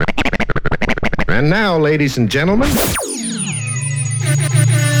And now, ladies and gentlemen,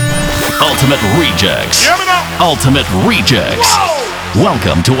 Ultimate Rejects. Yeah, me now. Ultimate Rejects. Whoa!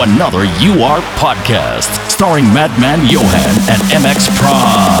 Welcome to another UR podcast starring Madman Johan and MX Prime.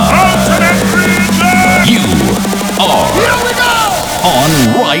 Ultimate Rejects. You are Here we go.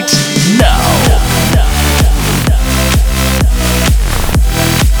 on right now.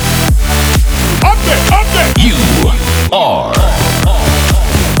 Up there. You are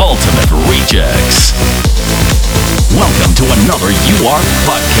Ultimate Rejects. Welcome to another UR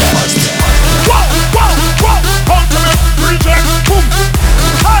podcast. Whoa. Ultimate Rejects. Boom.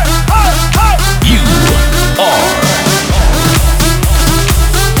 Hey. You are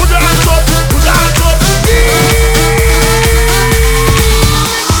Put your hands up.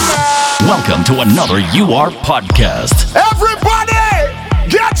 welcome to another UR podcast. Everybody,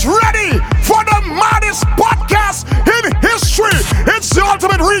 get ready for the maddest podcast in history. It's the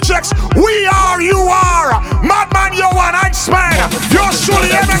Ultimate Rejects. We are, you are. Madman Johan Eichmann. You're surely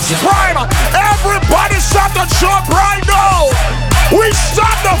MX Prime. Everybody start the jump right now. We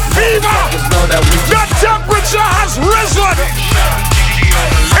start the fever. The temperature has risen.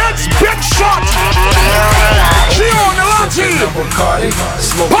 It's Big Shot. Gio Nalati.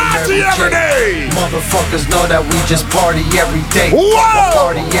 Party every day. Motherfuckers know that we just party every day. Whoa.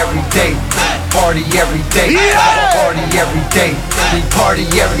 Party every day. Party every day. Yeah. Party every day. We party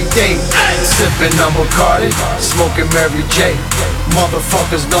every day. Sipping on Bacardi, smoking Mary J.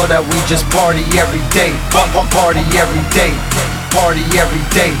 Motherfuckers know that we just party every day. Party every day. Party every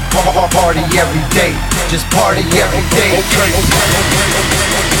day. Party every day. Just party every day.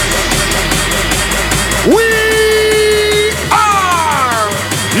 We are,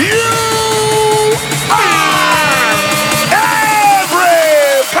 you are,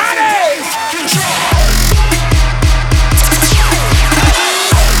 everybody.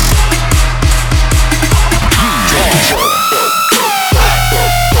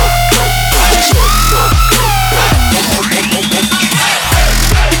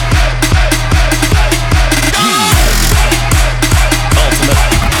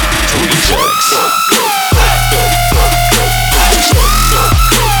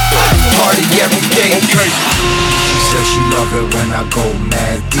 Party every day. She says she love it when I go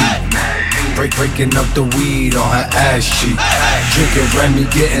mad deep. Breaking up the weed on her ass cheek. Drinking Remy,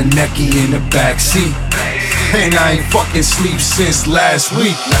 getting necky in the backseat. And I ain't fucking sleep since last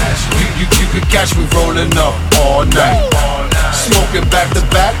week. You could catch me rolling up all night. Smoking back to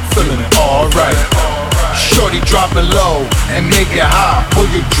back, feeling alright. Shorty drop it low and make it high. Pull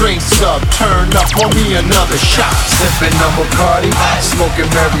your drinks up, turn up, pour me another shot. Sipping on Bacardi, smoking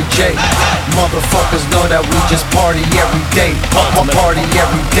Mary J. Motherfuckers know that we just party every day. Party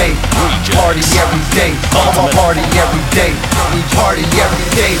every day. Party every day. Party every day. We party every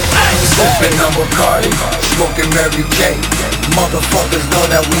day. Sipping on Bacardi, smoking Mary J. Motherfuckers know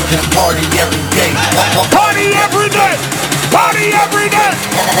that we just party every day. Party every day. Party every day.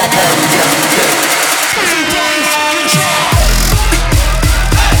 Party every day.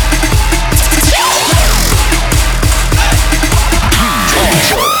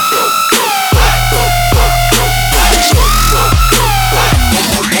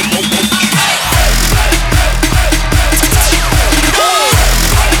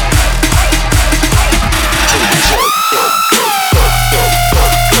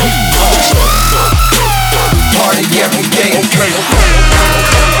 Party every day.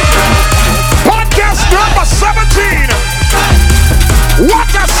 Podcast number 17. What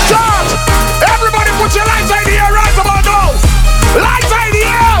a start. Everybody put your lights in the air right about now. Lights in the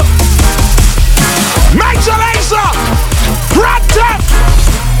air. Major Lazer. Brad Death.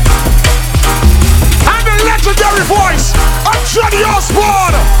 And the legendary voice of Johnny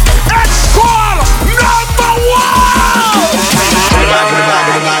Osborne. It's called number 1.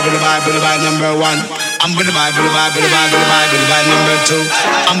 Number 1. I'm with the vibe, number 2.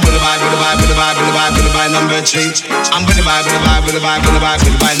 I'm with the vibe, number 3. I'm with the vibe,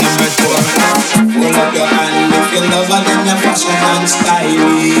 number 4. Hold up your hand if you love and then your fashion and style.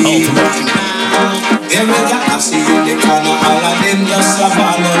 There we got I see in the corner, all of them just a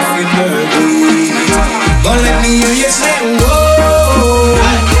ball of nerdy. Don't let me hear you say whoa.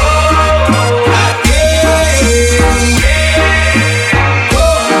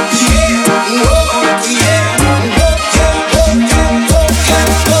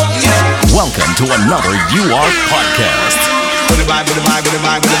 Welcome to another UR podcast.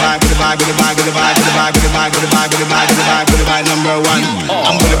 Number 1.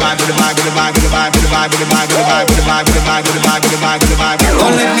 I'm with the vibe.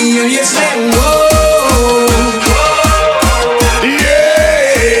 Don't let me hear you say whoa.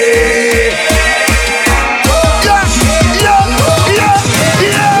 Yeah.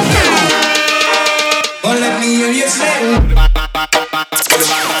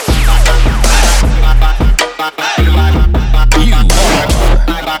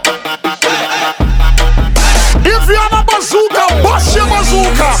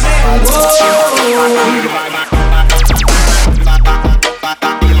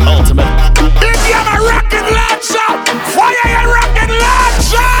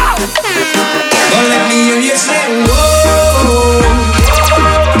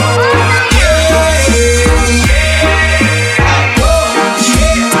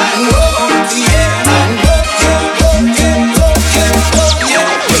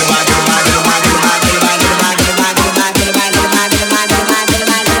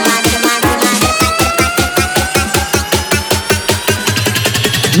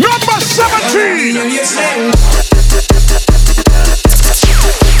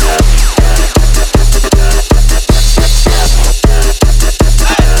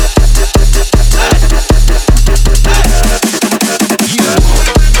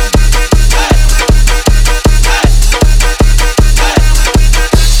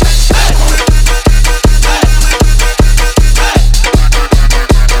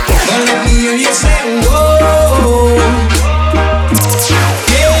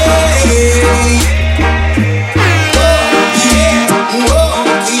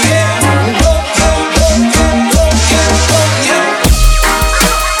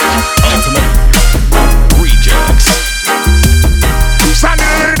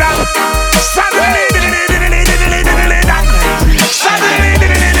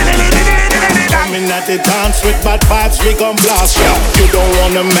 party dance with bad vibes, we gon' blast ya. You don't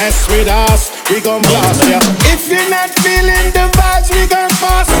wanna mess with us, we gon' blast ya. If you're not feeling the vibes, we gon'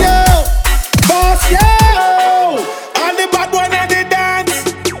 pass you. Pass you. All the bad boy at the dance.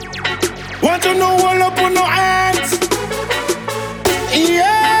 Want to know all up on no hands?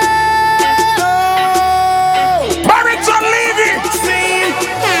 Yeah. Barrington Levy. See?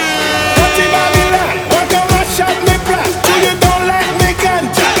 Dirty Babylon, want to mash up me plan. Do you don't like me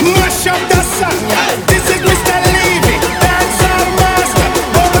ganja? Mash up the song. This is Mr. Levy, dancehall master.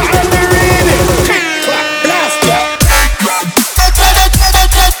 Over on the rhythm. Click, clap, blast ya.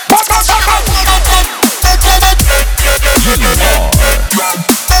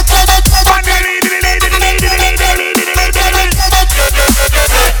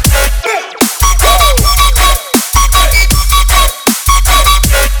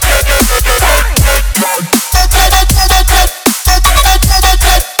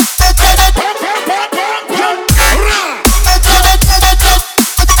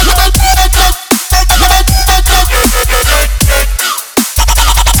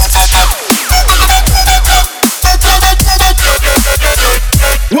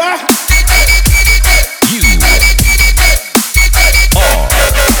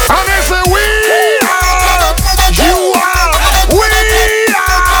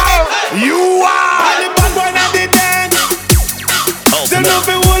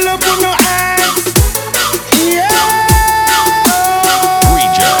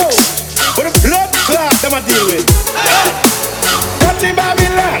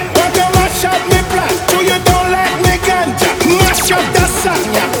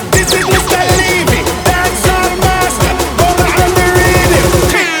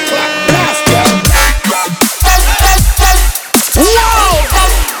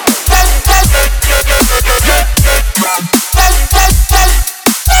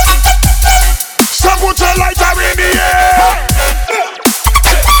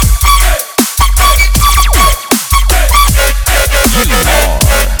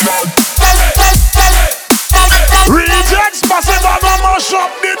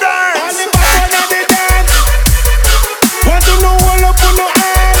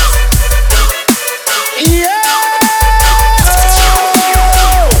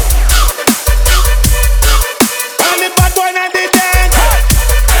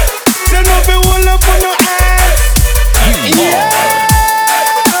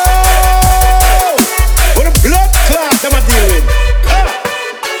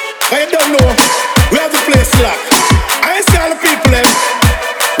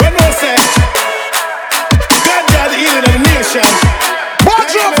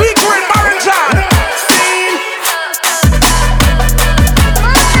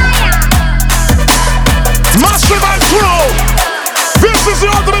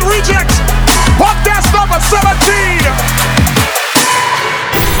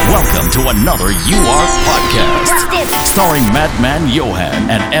 Another UR podcast, starring Madman Johan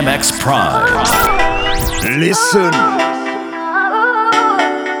and MX Prime. Listen.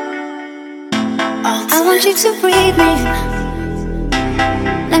 I want you to breathe me.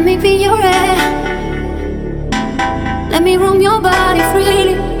 Let me be your air. Let me roam your body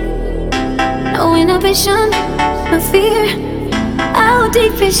freely. No inhibition, no fear. How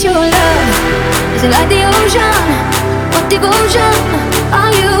deep is your love? Is it like the ocean? What devotion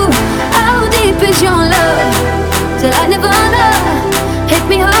are you? How deep is your love? Till I never know. Hit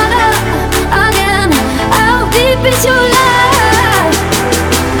me harder again. How deep is your love?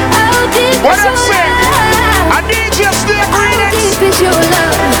 How deep What is I'm your saying? love? I need you to stay breathing. How deep is your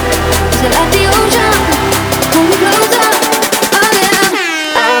love? Till like the ocean. Pull me closer again.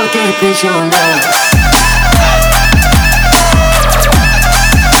 How deep is your love?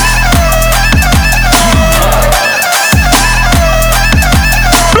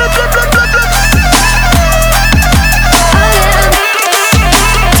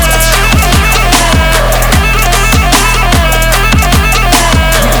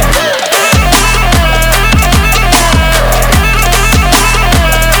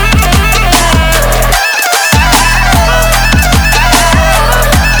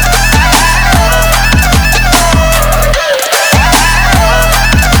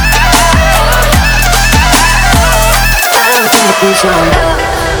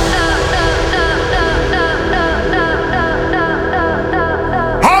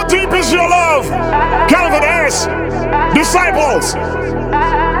 How deep is your love? Calvin S. Disciples.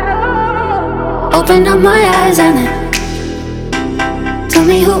 Open up my eyes and tell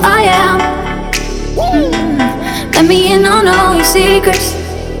me who I am. Let me in on all your secrets.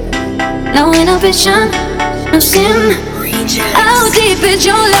 No inhibition, no sin. How deep is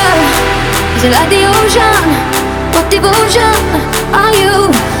your love? Is it like the ocean? What devotion are you?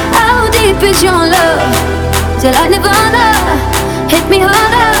 How deep is your love? Is it like Nirvana? Hit me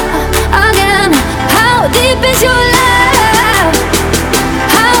harder again. How deep is your love?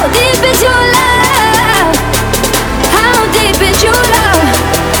 How deep is your love? How deep is your love?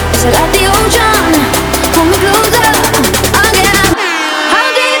 Is it like the ocean? Pull me closer again. How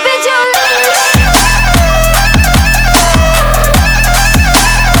deep is your love?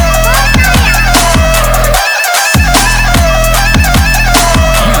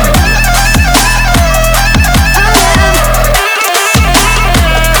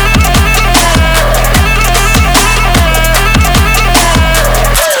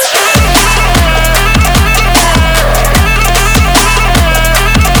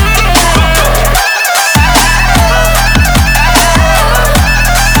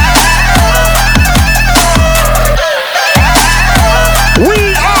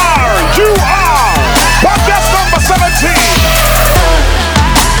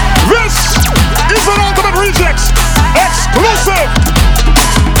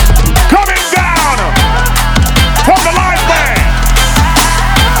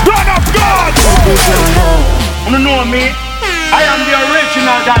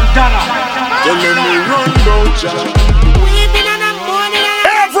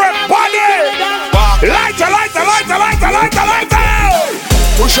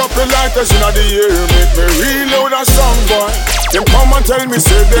 Push up the lighters in the air, make me reload a song, boy. Them come and tell me,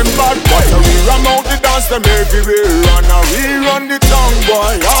 say them bad, boy. We ram out the dance, them everywhere, and now we run the tongue,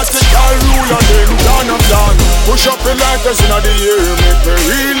 boy. Article rule and then down of down. Push up the lighters in the air, make me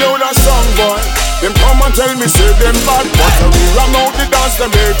reload a song, boy. Them come and tell me, say them bad, boy. We ram out the dance,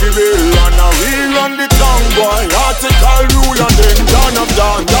 them everywhere, and now we run the tongue, boy. Article rule and then down of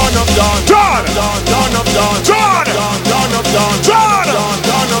down, down of down, down, down of down, down, down of down,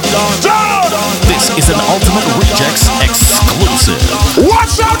 down. This is an Ultimate Rejects exclusive.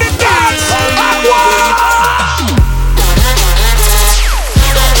 Watch out the dance!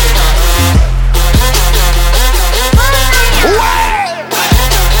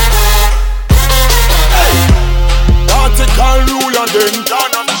 Article rule and then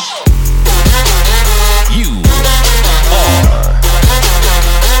done. You are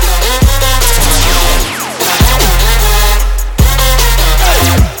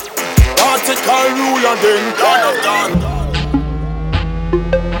Article rule and then done.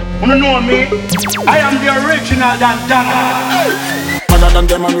 You know me, I am the original Dantana. Madder than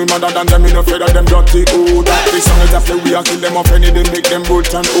them and we madder than them, we no afraid of them dirty odor. This song is after we a kill them off any day, make them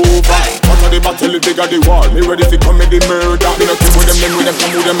bolt and over. Out of the battle, the bigger the war. Me ready to commit the murder. Me no kill with them, then with them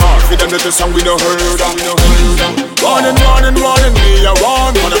come with them hard. For them that the song we no heard of. Warning, warning, warning, me a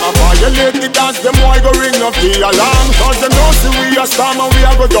warn. When them a violate the dance, them boy go ring up the alarm. Cause them know see we a storm and we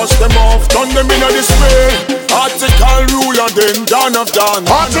a go dust them off. Turn them in a display. Article rule and then down of down.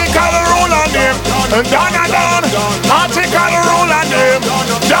 Article rule and them down and down. Article rule and them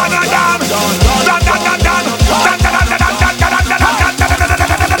down and down. Down, down, down, down. Down, down, down, down, down, down, down, down, down.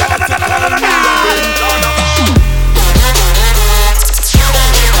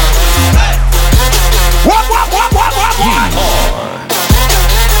 What, what, what, what, what, what?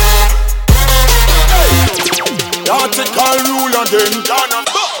 Article rule and then down and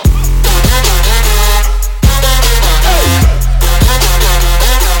down.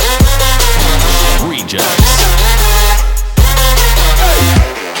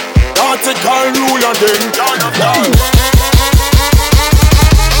 Article rule and then down and down.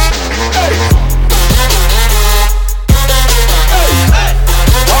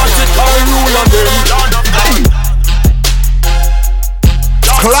 Article rule and then down and down.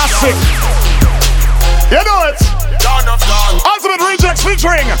 Classic. You know it. Ultimate Rejects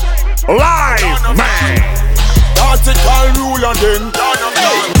featuring Live Man. Article rule and then down and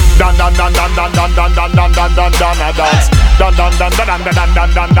down. Dan dan dan dan dan dan dan dan dan dan dan dan a dance. Dan dan dan dan dan dan dan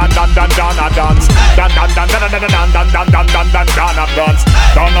dan dan dan dan dan a dance. Dan dan dan dan dan dan dan dan dan dan dan dan a dance.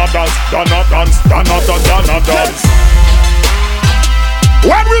 Dan a dance, dan a dance, dan a dance, dan a dance.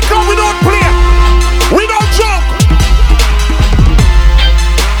 When we come, we don't play, we don't joke.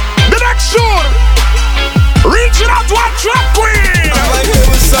 The next tune, reaching out to our trap queen. Like it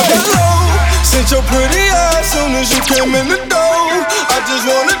was so low. Since your pretty ass soon as you came in the door. I just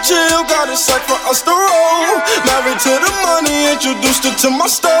wanna chill, got a sack for us to roll. Married to the money, introduced her to my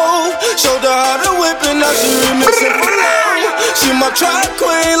stove. Showed her how to whip it, now she remixing for low. She my track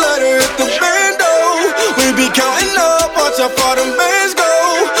queen, let her hit the bando. We be counting up, watch how far them bands go.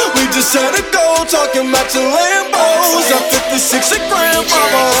 We just set a goal, talking matching Lambos. I'm 56 a gram,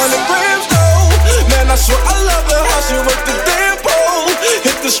 500 grams though. Man, I swear I love her, how she work the damn pole.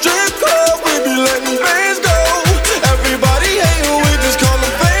 Hit the strip club with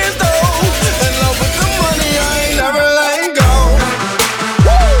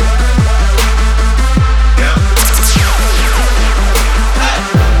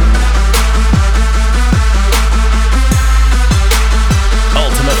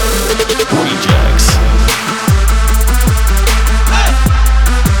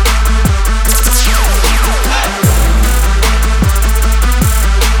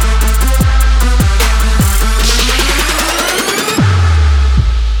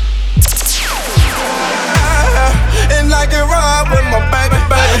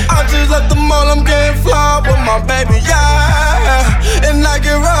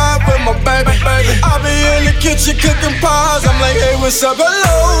what's up,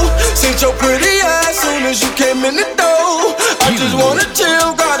 hello? Seen your pretty ass soon as you came in the door. I just wanna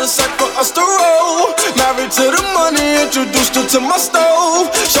chill, got a sack for us to roll. Married to the money, introduced her to my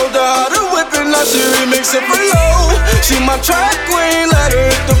stove. Showed her how to whip it, now she remix it for low. She my track queen, let her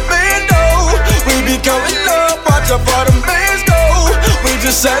hit the bando. We be counting up, watch how far them bands go. We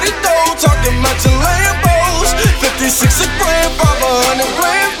just set it though, talking matching Lambos. 56 a grand, 500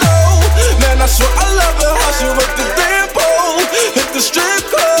 grand though. Man, I swear I love her, how she work the damn pole. Hit the strip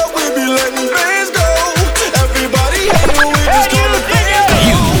club, we be letting bands go. Everybody hating, we just call the bands go.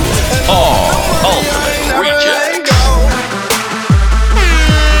 You are Ultimate Reject.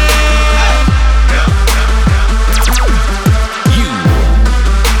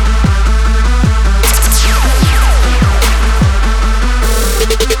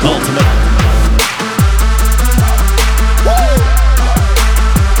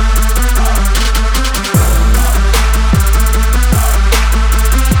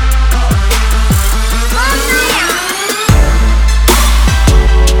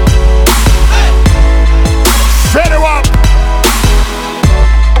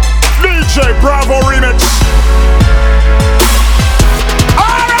 Bravo remix.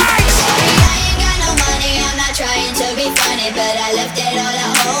 Alright! I ain't got no money, I'm not trying to be funny, but I left it all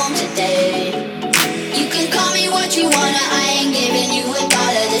at home today. You can call me what you wanna, I ain't giving you $1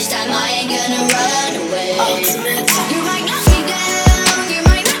 this time, I ain't gonna run away. Ultimate. You might knock me down, you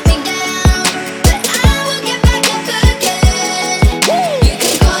might knock me down, but I will get back up again. You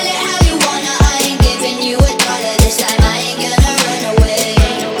can call it how you wanna, I ain't giving you $1 this time, I ain't gonna run away.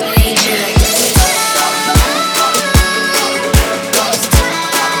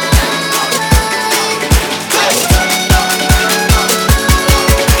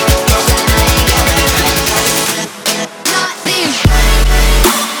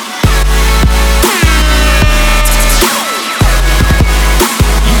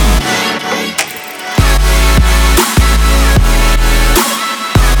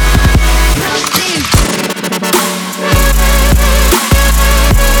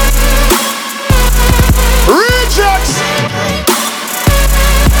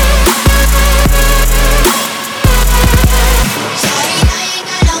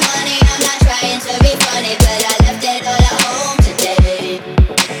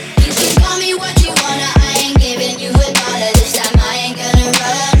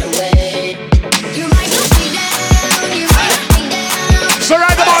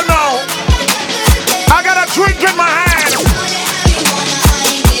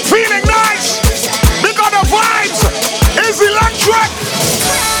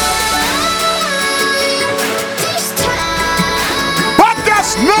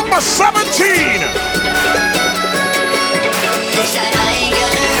 Number 17.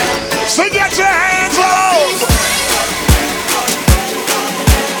 So get your hands up.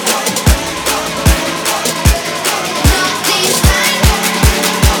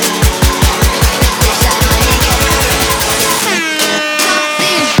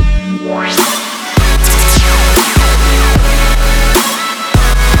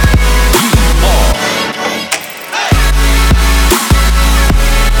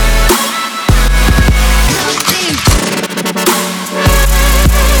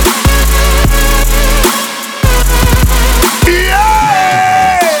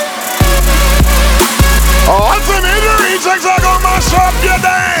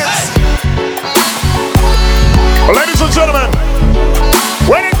 Ladies and gentlemen,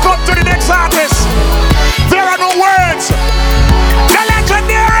 when it comes to the next artist, there are no words. The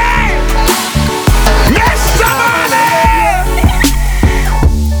legendary Mr. Money!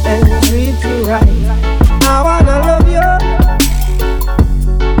 And treat you right. I wanna love you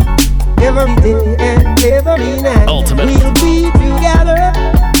every day and every night. Ultimate. We'll be together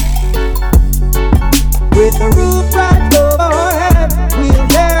with the roof right over our head. We'll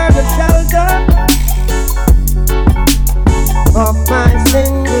share the shelter of my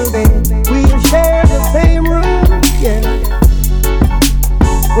single bed. We'll share the same room, yeah.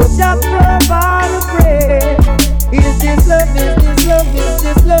 But just provide a prayer. Is this love, is this love, is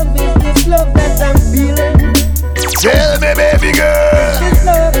this love, is this love that I'm feeling? Tell me, baby girl. Is this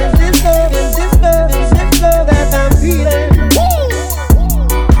love, is this love, is this love, is this love that I'm feeling?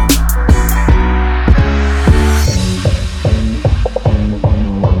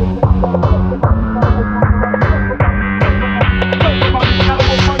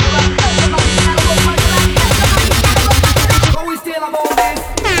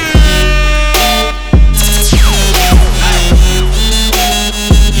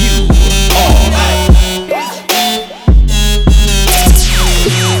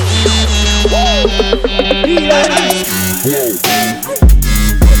 Yeah.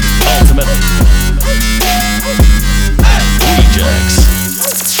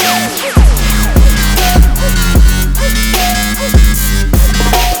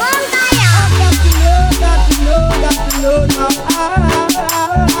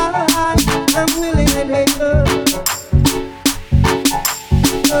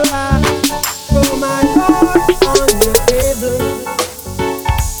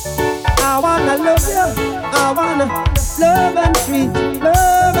 wanna love you. I wanna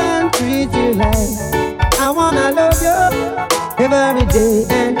love and treat you like. I wanna love you every day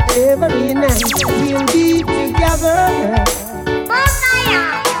and every night. We'll be together.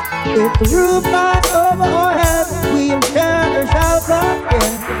 If the roof falls over our heads, we'll share the shelter.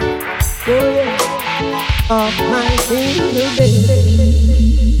 Oh yeah, of my single day.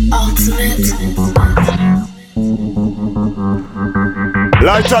 Ultimate.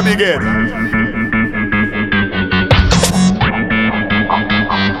 Light up again.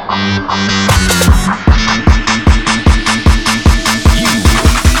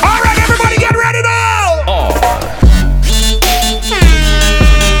 Alright, everybody get ready now!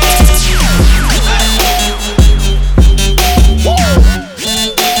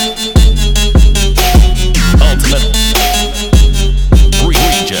 Ultimate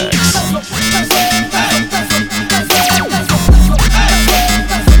Rejects.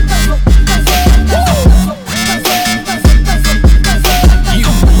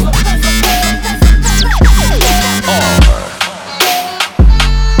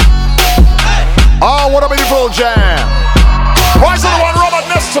 Oh, what a beautiful jam. Voice of the one, Robert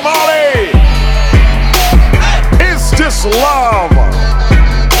Nestamale. Is this love?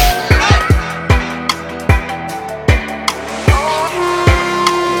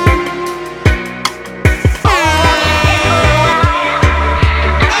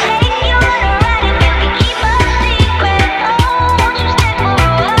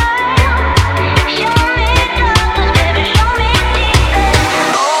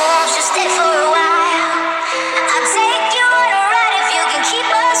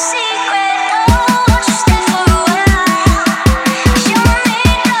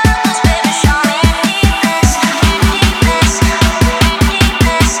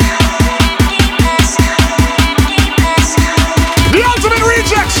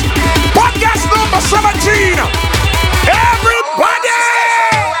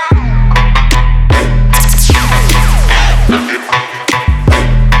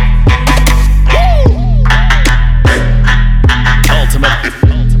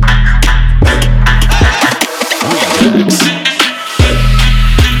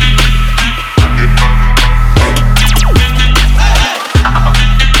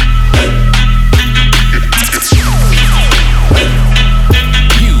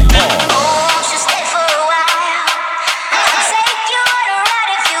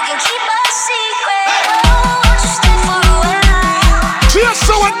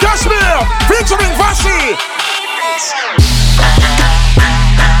 Featuring Vashi.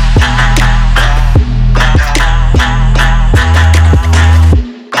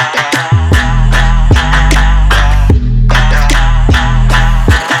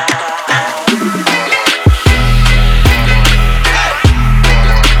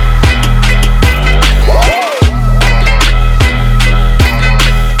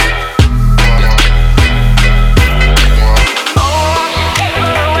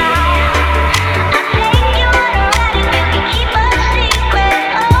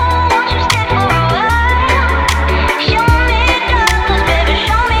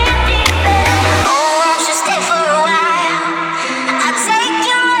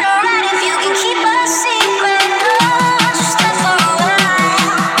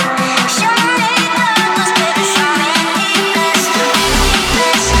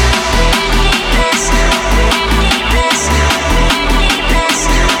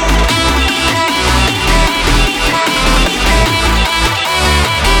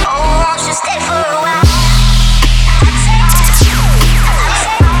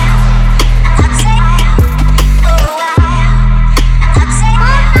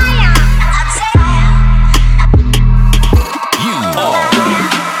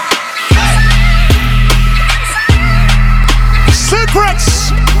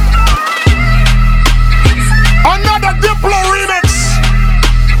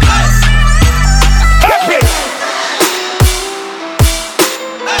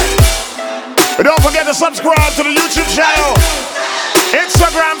 Don't forget to subscribe to the YouTube channel,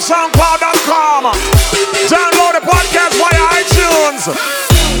 Instagram, SoundCloud.com. Download the podcast via iTunes.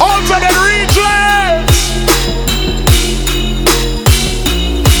 Ultimate Rejects.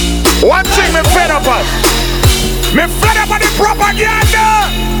 One thing me fed up on. Me fed up on the propaganda.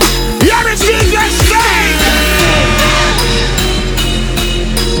 Here is DJ Snake.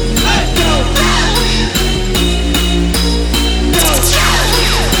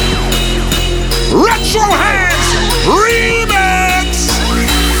 Retro Hands Remix.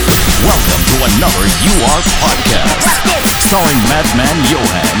 Welcome to another UR podcast, starring Madman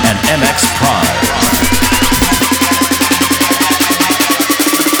Johan and MX Prime.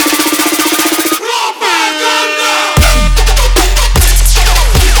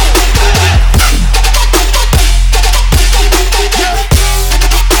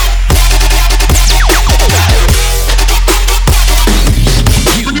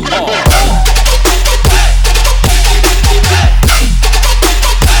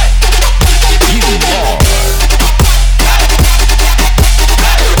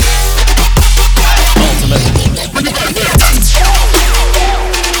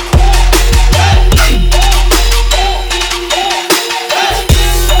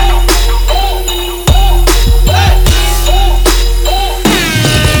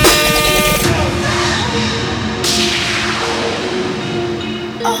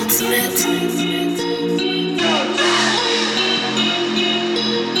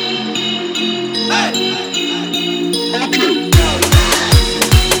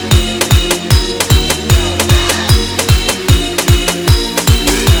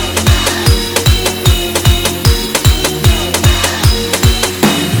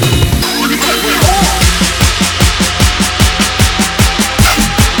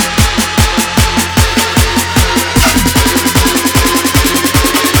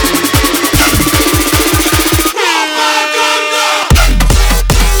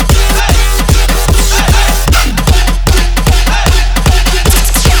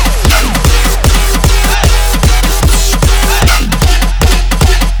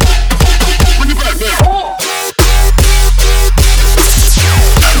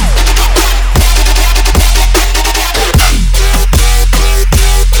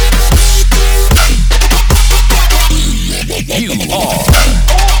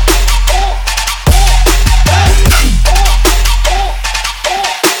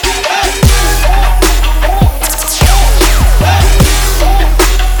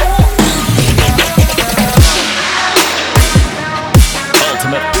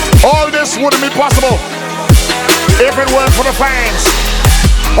 Wouldn't be possible if it weren't for the fans.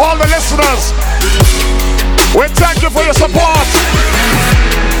 All the listeners, we thank you for your support.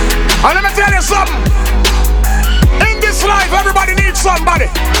 And let me tell you something. In this life, everybody needs somebody.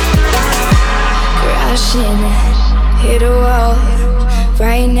 Crashing, hit a wall.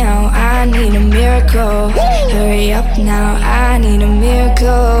 Right now, I need a miracle. Hurry up now, I need a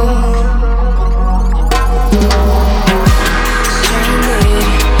miracle.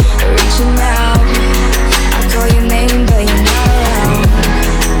 Now, I call your name, but you're not around.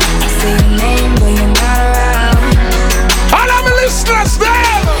 I say your name, but you're not around. All of the listeners there.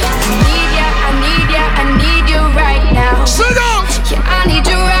 I need you right now. Sing out. Yeah, I need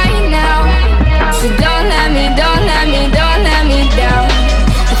you right now. So don't let me down. I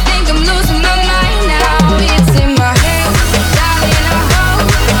think I'm losing my mind now. It's in my head, darling. I hope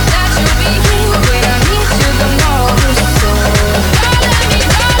that you'll be here when I need you the most. So don't let me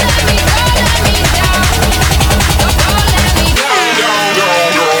down.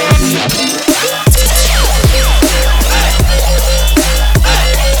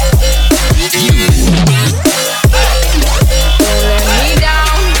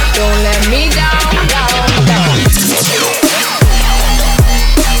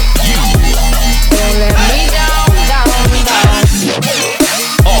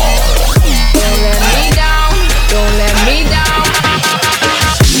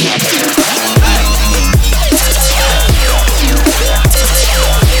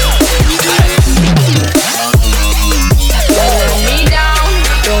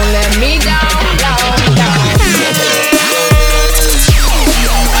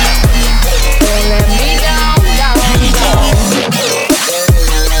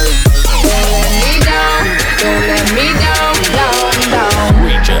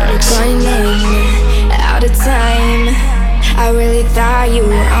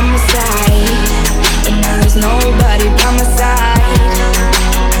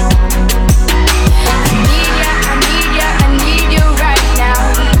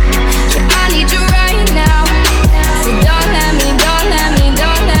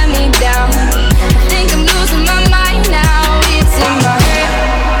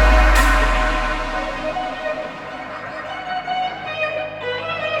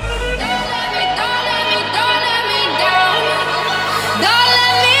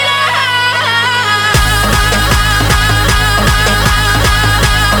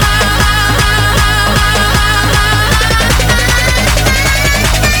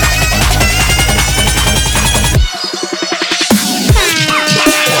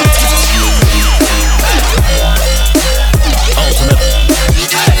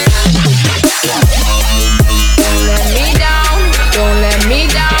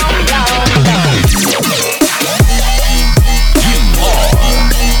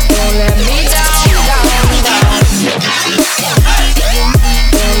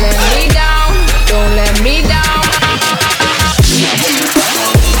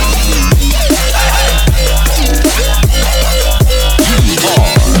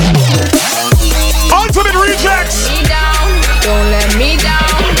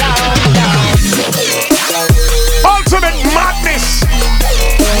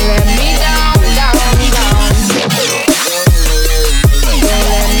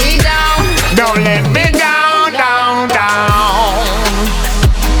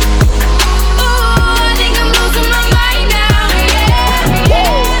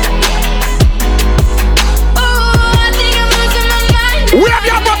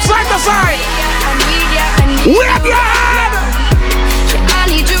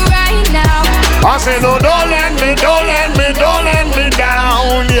 say no, don't let me down,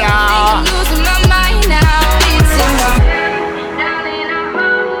 yeah. I'm losing my mind now. It's in my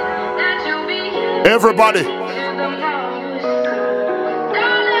Everybody.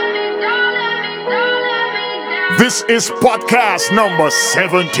 This is podcast number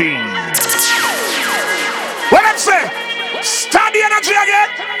 17. What I'm saying? Start the energy again.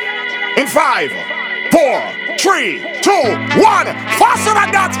 In 5, 4, 3, 2, 1. Faster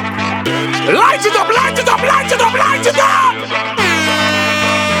than that. Light it up, light it up, light it up, light it up.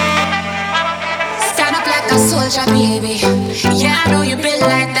 stand up like a soldier, baby. Yeah, I know you built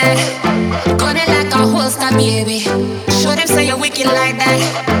like that. Gun it like a holster, baby. Show them say you're wicked like that.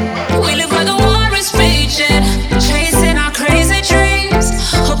 We live where the war is raging, chasing our crazy dreams,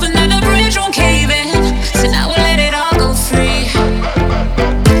 hoping that the bridge won't cave in. So now we'll let it all go free.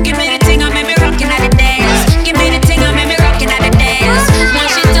 Give me the thing, I made me rockin' at the dance. Give me the thing, I made me rockin' at the dance.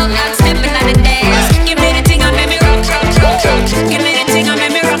 Once you don't got stepping at the dance. Give me the thing, I made me rock. Give me the thing, I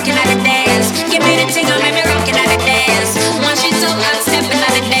made me rockin' at the dance. Give me the thing, I made me rockin' at the dance. Once you don't got stepping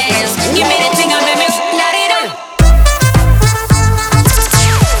at the dance. Give me the thing, I made me light it up.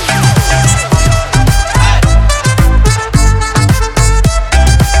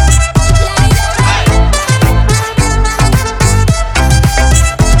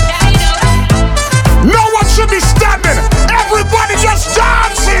 No one should be standing. Everybody just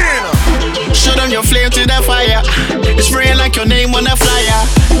dancing. Show them your flame to the fire. It's spraying like your name on a flyer.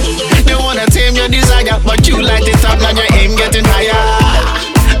 They wanna tame your desire, but you light it up, now your aim getting higher.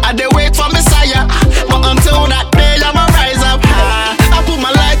 I dey wait for Messiah, but until that day I'ma rise up high. I put my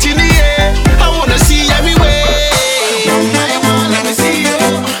light in the air, I wanna see everywhere. I wanna let me see you.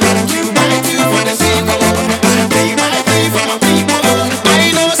 You might do for the sequel. They might be for my people. I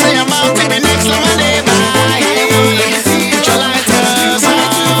know say I'm out to be next like my neighbor. Put your lighters on.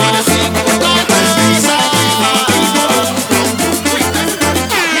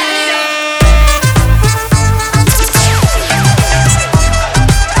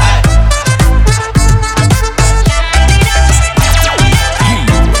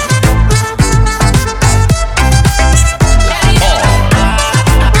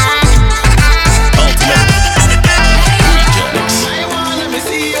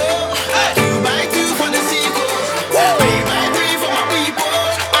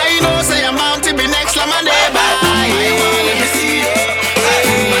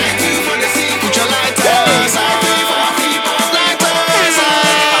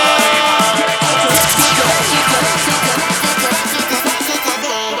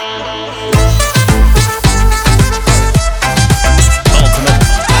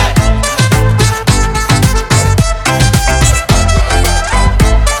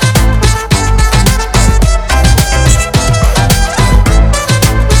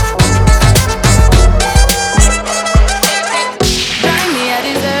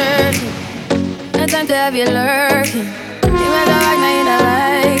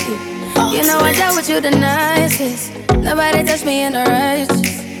 Nobody touch me in a righteous.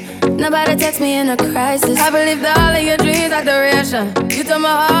 Nobody text me in a crisis. I believed all of your dreams are duration. You took my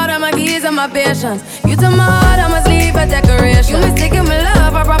heart, all my keys, and my patience. You took my heart, I must leave a decoration. You mistaken my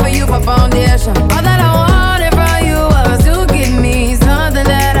love, I brought for you for foundation. All that I wanted from you was to give me something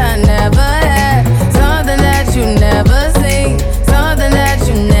that I never had, something that you never seen, something that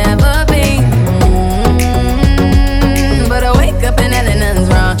you never been. But I wake up and nothing's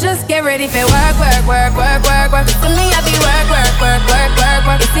wrong. Just get ready for work. To me, I be work.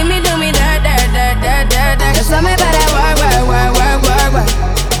 You see me do me dirt. Just tell me about that work.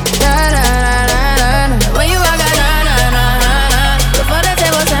 When you walk out, before the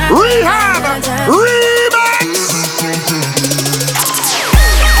table turn. Rehab Remix.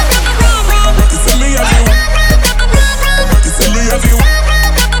 You see me have you. You see me have you.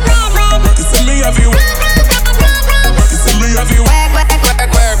 You see me have you. You see me have you.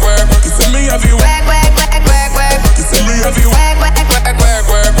 Work. You see me have you. Work. You see me have you.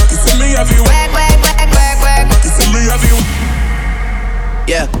 Work. You see me have you. You see me have you.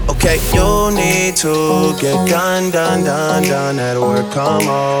 Yeah, okay, you need to get done. That work, come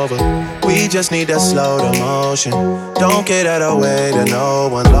over. We just need to slow the motion. Don't get out of the way to no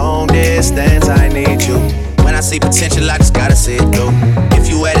one. Long distance, I need you. When I see potential, I just gotta see it through. If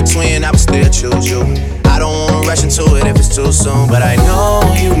you had a twin, I would still choose you. I don't wanna rush into it if it's too soon, but I know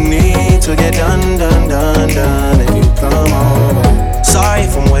you need to get done. If you come over, sorry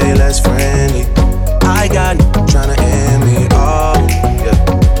if I'm way less friendly. I got tryna end me off. Yeah.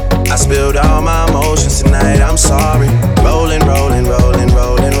 I spilled all my emotions tonight. I'm sorry. Rolling.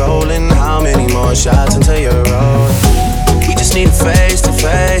 How many more shots until you're rolling? We just need a face to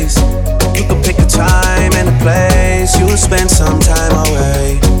face. You can pick the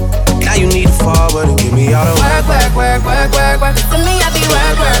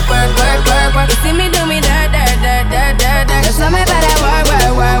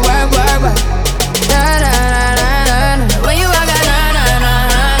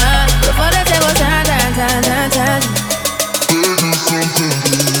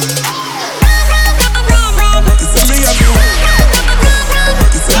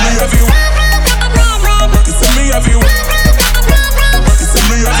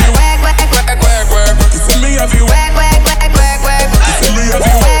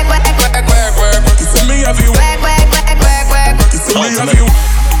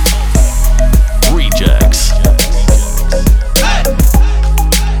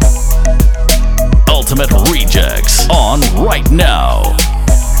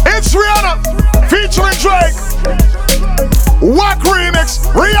Work remix,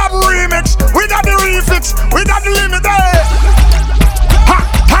 rehab remix. We got the refix, we got the limit there. Ha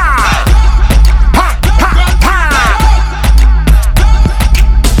ha, ha ha ha.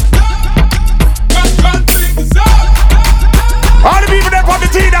 All the people there on the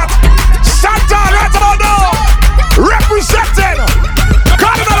team that Santa right about now, representing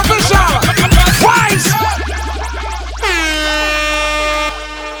Cardinal Official, Wise.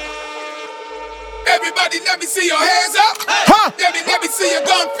 Everybody, let me see your hands up. Let me see your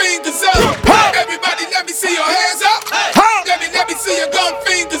gun fingers up. Everybody, let me see your hands up. Let me see your gun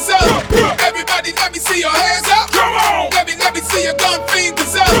fingers up. Everybody, let me see your hands up. Come on. Let me see your gun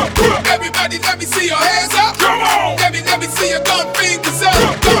fingers up. Everybody, let me see your hands up. Come on. Let me see your gun fingers up.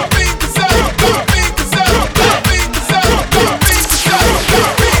 Gun fingers up. Gun fingers up. Gun fingers up. Gun fingers up. Gun fingers up. Gun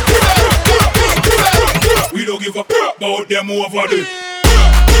fingers up. We don't give a fuck about them over there.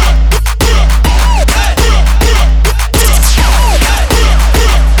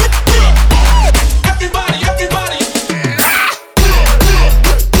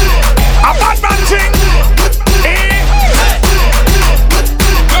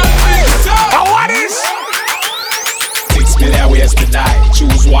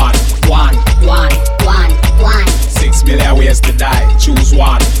 Choose one. 6 million ways to die. Choose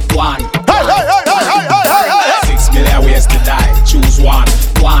one. 6 million ways to die. Choose one.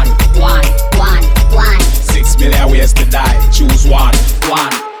 6 million ways to die. Choose one.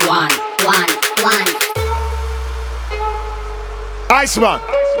 Iceman,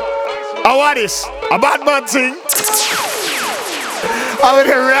 I want this. A bad man thing. I want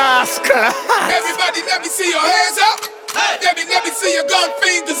a rascal. Everybody, let me see your hands up. Let me see your gun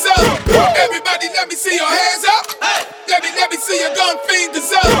fingers up. Everybody, let me see your hands up. Let me see your gun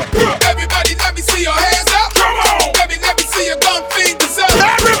fingers up. Everybody, let me see your hands up. Come on. Let me see your gun fingers up.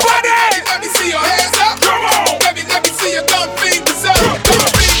 Everybody, let me see your hands up. Come on. Let me see your gun fingers up. Gun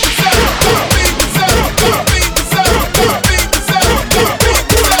fingers up. Gun fingers up. Gun fingers up. Gun fingers up. Gun fingers up. Gun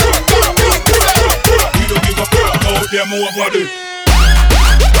fingers up. We don't give a fuck about them over there.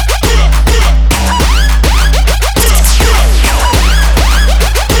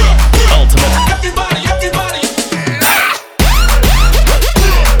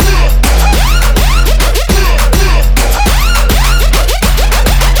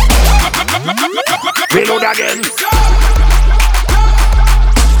 Reload again.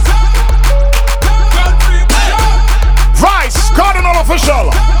 Vice, Cardinal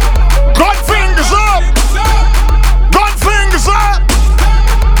Official. Gun fingers up. Gun fingers up.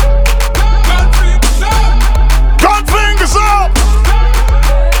 Gun fingers up.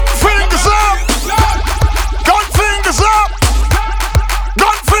 Fingers up. Gun fingers up.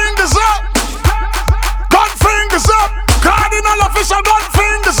 Gun fingers up. Gun fingers up. Cardinal Official, gun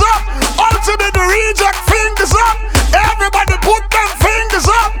fingers up. Ultimate reject, fingers up. Everybody put them fingers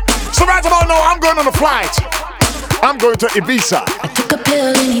up. So right about now, I'm going on a flight. I'm going to Ibiza. I took a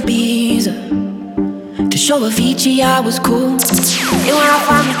pill in Ibiza to show Avicii I was cool. And when I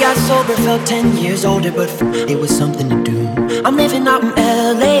finally got sober, felt 10 years older, but it was something to do. I'm living out in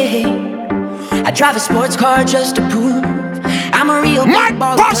LA. I drive a sports car just to prove I'm a real big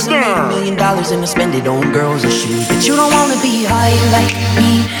baller, cause I made $1 million and I spend it on girls and shoes. But you don't wanna be high like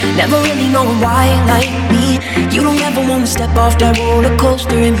me, never really knowing why like me. You don't ever wanna step off that roller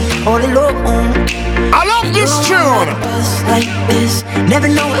coaster and be all alone. I love this tune. Like this, never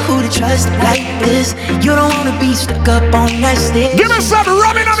know who to trust like this. You don't wanna be stuck up on that stage. Give me some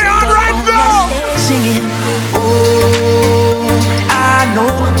rubbing on the arm right now. Singing, oh, I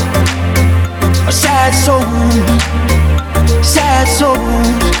know a sad soul. Sad souls,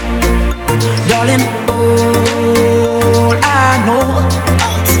 darling, all I know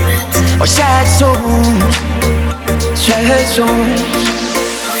are sad souls, sad souls.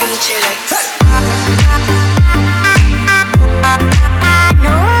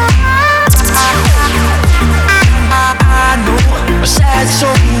 I know are sad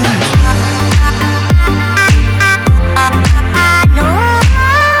souls.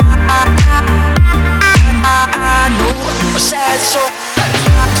 Sad soul.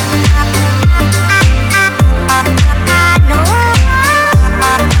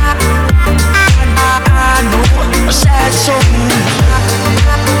 I know a sad soul.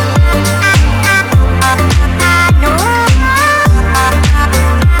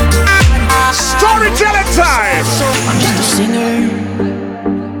 Storytelling time. I'm just a singer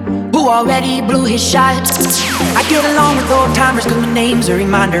who already blew his shot. I get along with old timers cause my name's a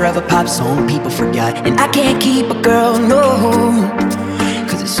reminder of a pop song people forgot. And I can't keep a girl, no,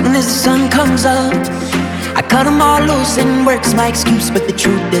 cause as soon as the sun comes up, I cut them all loose and work's my excuse, but the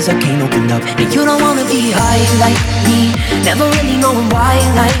truth is I can't open up. And you don't wanna be high like me, never really knowing why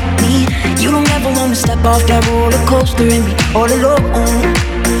like me. You don't ever wanna step off that roller coaster and be all alone.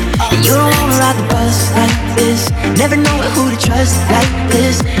 And you don't wanna ride the bus like this, never know who to trust like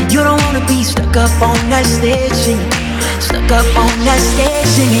this. You don't wanna be stuck up on that stage singing, stuck up on that stage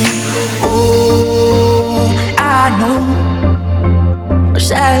singing. Oh, I know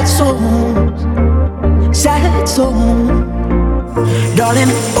sad songs, sad songs,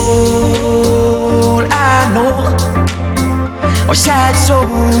 darling. All I know are sad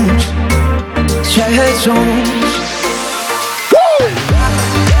songs, sad songs.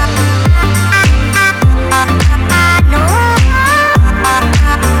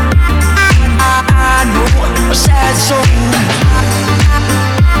 I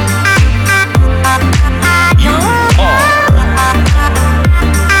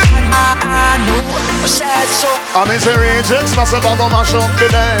know sad songs. I'm in the rejects, massive bubble mash up the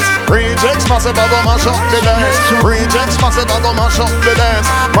dance. Rejects, massive bubble mash up the dance. Rejects, massive bubble mash up the dance.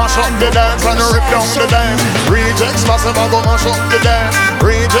 Mash up the dance and rip down the dance. Rejects, massive bubble mash up the dance.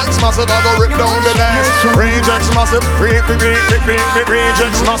 Rejects, massive bubble rip down the dance. Rejects, massive,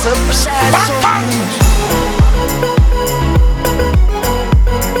 rejects, massive.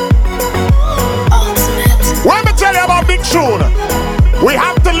 Let me tell you about Big Tune. We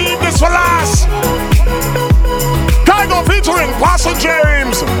have to leave this for last. Kygo featuring Pastor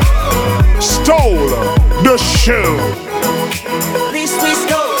James stole the show. At least we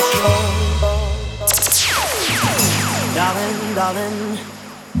stole the show. Darling, darling,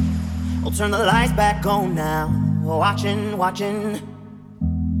 we'll turn the lights back on now. Watching, watching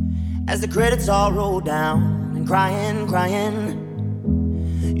as the credits all roll down and crying, crying.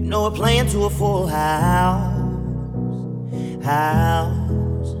 You know we're playing to a full house.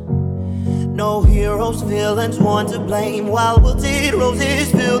 No heroes, villains, one to blame. While wilted roses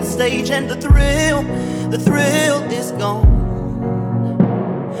fill the stage, and the thrill is gone.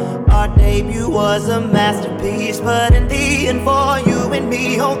 Our debut was a masterpiece, but in the end, for you and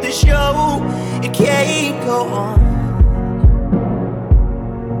me on this show, it can't go on.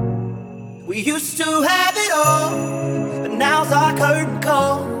 We used to have it all, but now's our curtain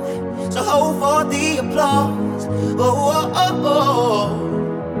call. So hold for the applause, oh, oh, oh.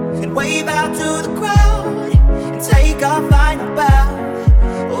 And wave out to the crowd and take our final bow.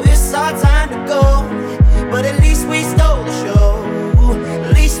 Oh, it's our time to go, but at least we stole the show.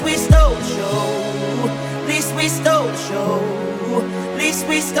 At least we stole the show. At least we stole the show. At least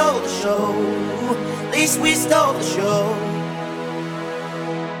we stole the show. At least we stole the show.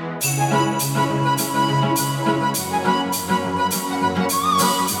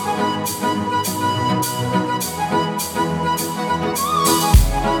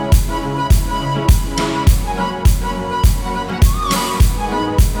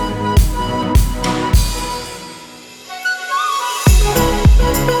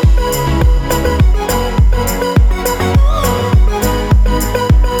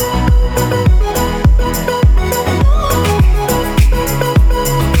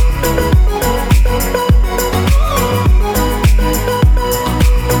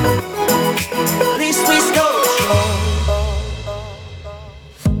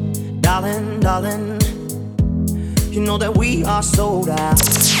 Sold out.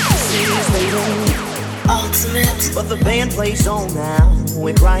 Ultimate. But the band plays on now.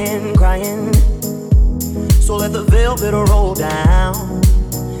 We're crying, crying. So let the velvet roll down,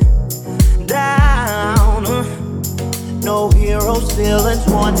 down. No heroes, villains,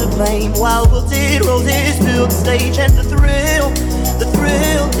 one to blame. While wilted roses fill the stage, and the thrill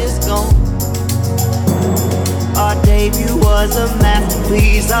is gone. Our debut was a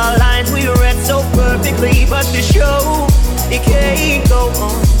masterpiece. Our lines we read so perfectly, but the show, it can't go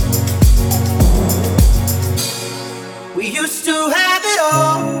on. We used to have it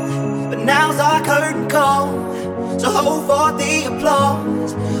all, but now's our curtain call. So hold for the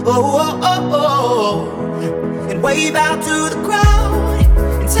applause, oh, oh, oh, oh. And wave out to the crowd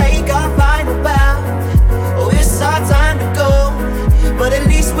and take our final bow. Oh, it's our time to go, but at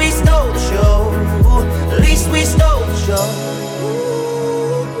least we stole the show. At least we stole the show.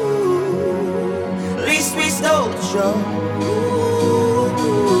 At least we stole the show.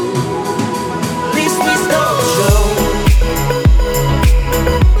 At least we stole the show.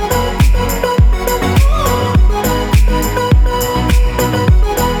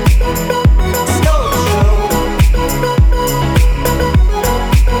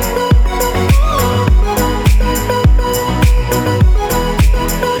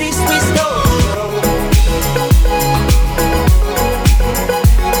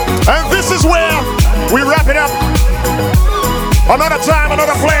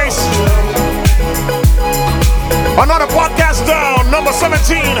 place. Another podcast down, number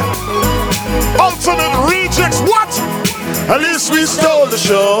 17. Ultimate Rejects. What? At least we stole the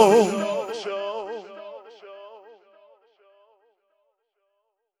show.